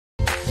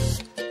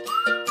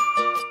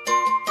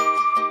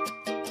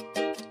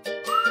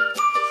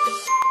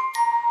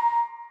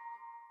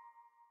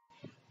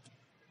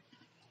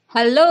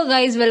Hello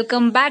guys,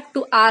 welcome back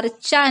to our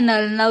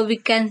channel. Now we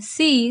can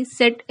see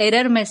set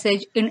error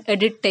message in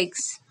edit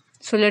text.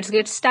 So let's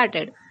get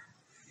started.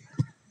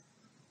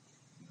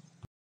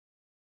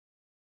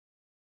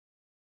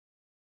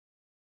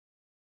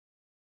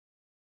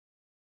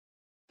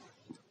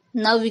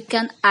 Now we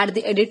can add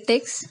the edit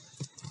text,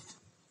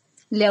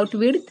 layout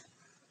width,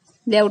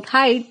 layout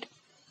height,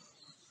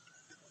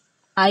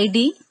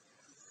 ID,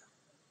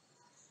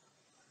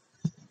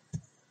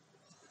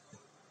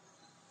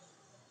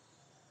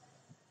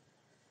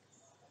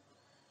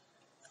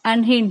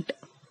 and hint.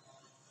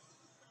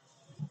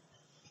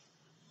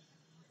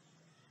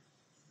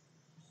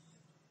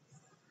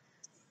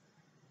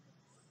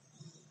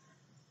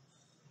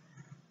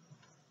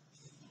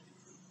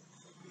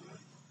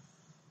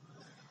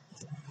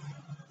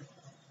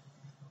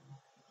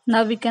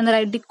 Now we can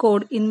write the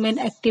code in main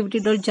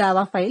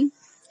activity.java file,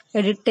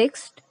 edit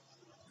text.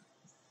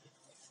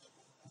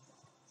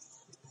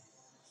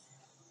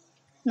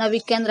 Now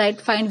we can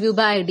write find view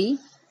by ID.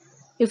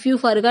 If you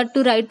forgot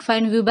to write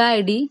find view by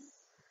ID,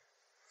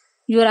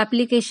 your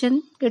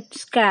application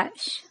gets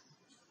crash.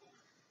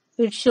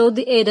 It shows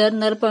the error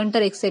null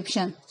pointer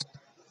exception.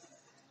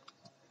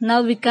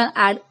 Now we can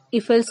add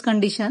if else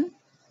condition.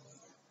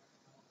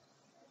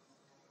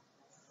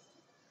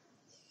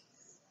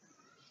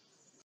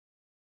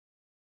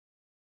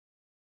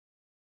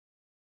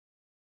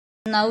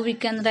 Now we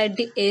can write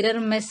the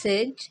error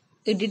message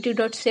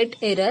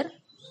edit.setError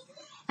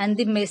and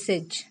the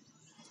message.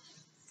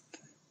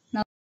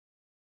 Now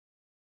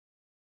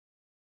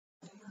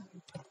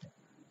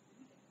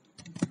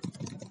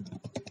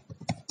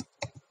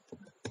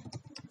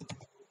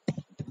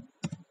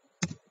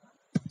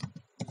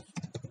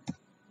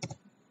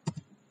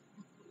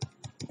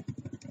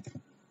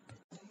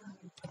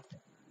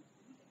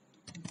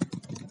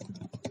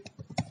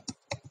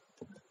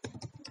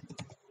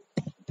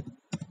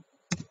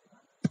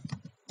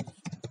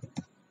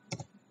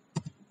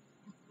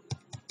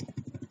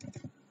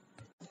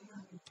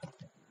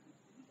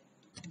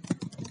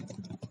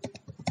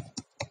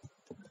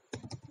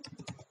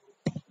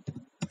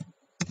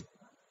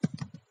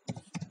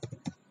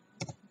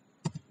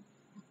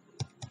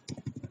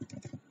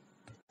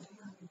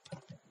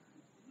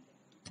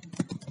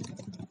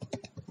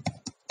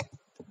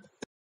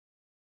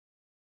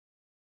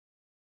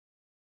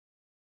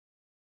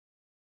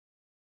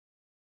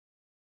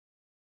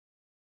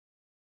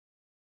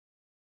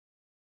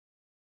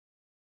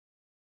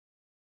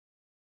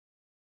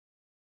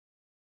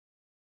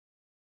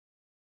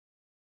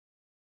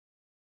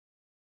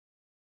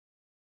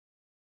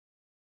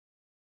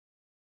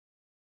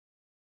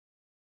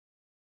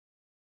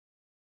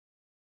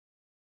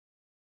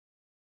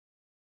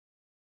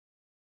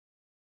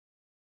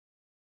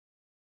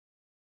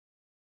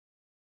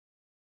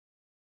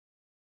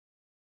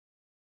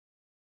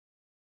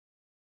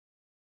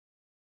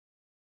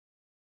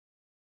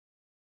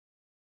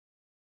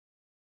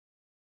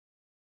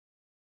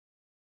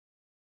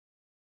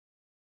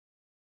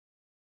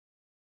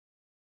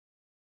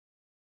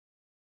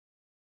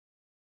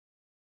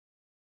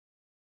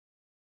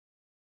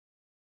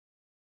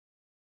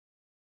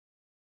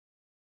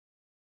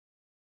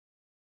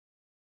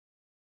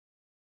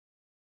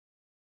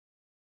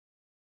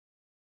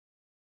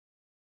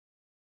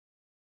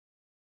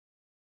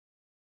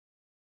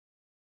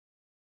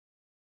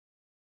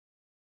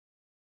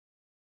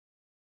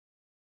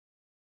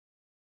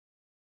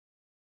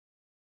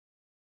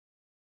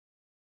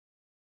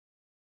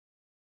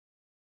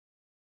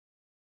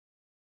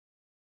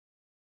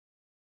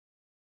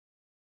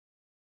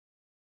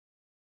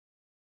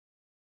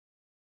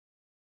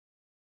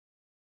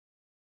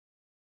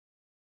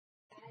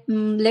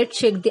let's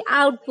check the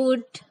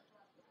output.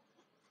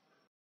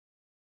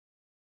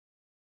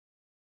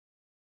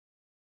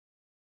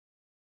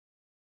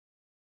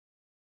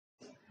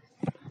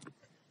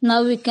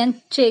 Now we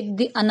can check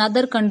the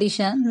another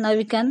condition. Now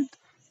we can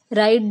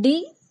write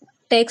the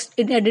text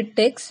in edit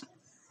text.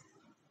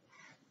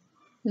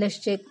 Let's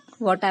check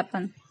what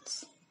happens.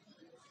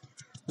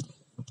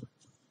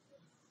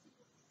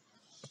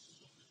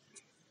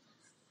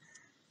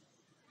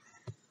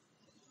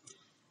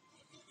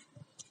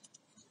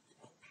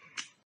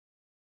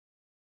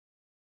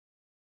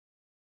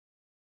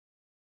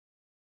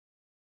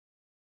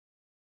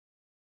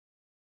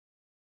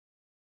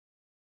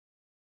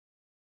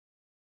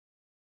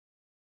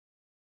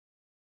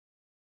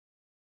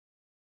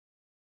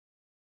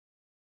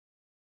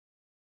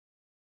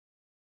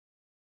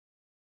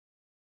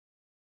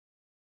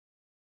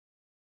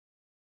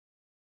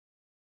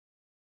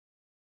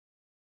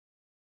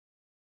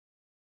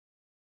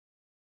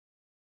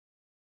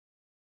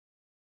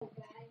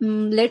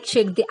 Let's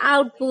check the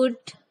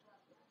output.